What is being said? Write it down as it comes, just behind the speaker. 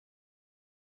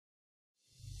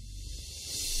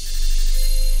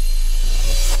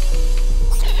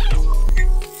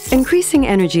Increasing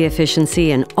energy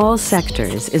efficiency in all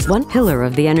sectors is one pillar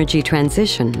of the energy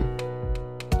transition.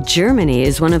 Germany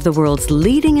is one of the world's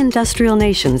leading industrial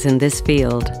nations in this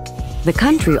field. The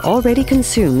country already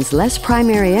consumes less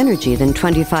primary energy than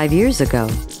 25 years ago.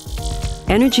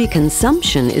 Energy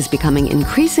consumption is becoming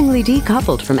increasingly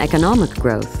decoupled from economic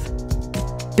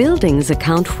growth. Buildings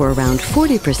account for around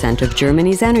 40% of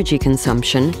Germany's energy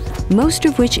consumption, most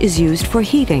of which is used for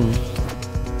heating.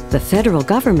 The federal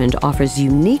government offers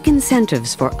unique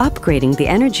incentives for upgrading the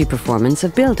energy performance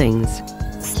of buildings.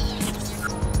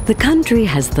 The country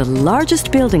has the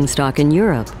largest building stock in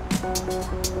Europe.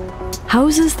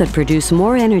 Houses that produce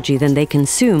more energy than they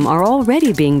consume are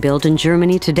already being built in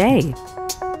Germany today.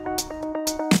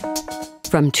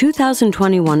 From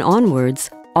 2021 onwards,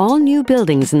 all new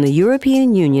buildings in the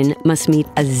European Union must meet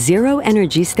a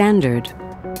zero-energy standard.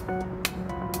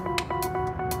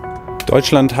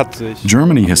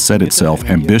 Germany has set itself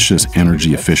ambitious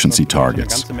energy efficiency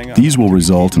targets. These will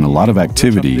result in a lot of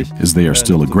activity, as there are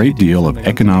still a great deal of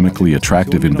economically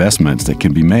attractive investments that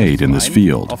can be made in this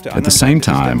field. At the same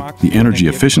time, the energy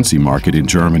efficiency market in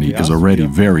Germany is already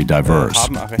very diverse.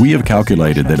 We have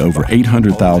calculated that over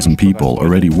 800,000 people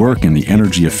already work in the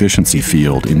energy efficiency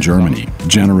field in Germany,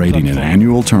 generating an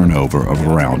annual turnover of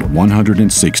around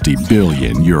 160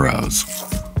 billion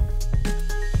euros.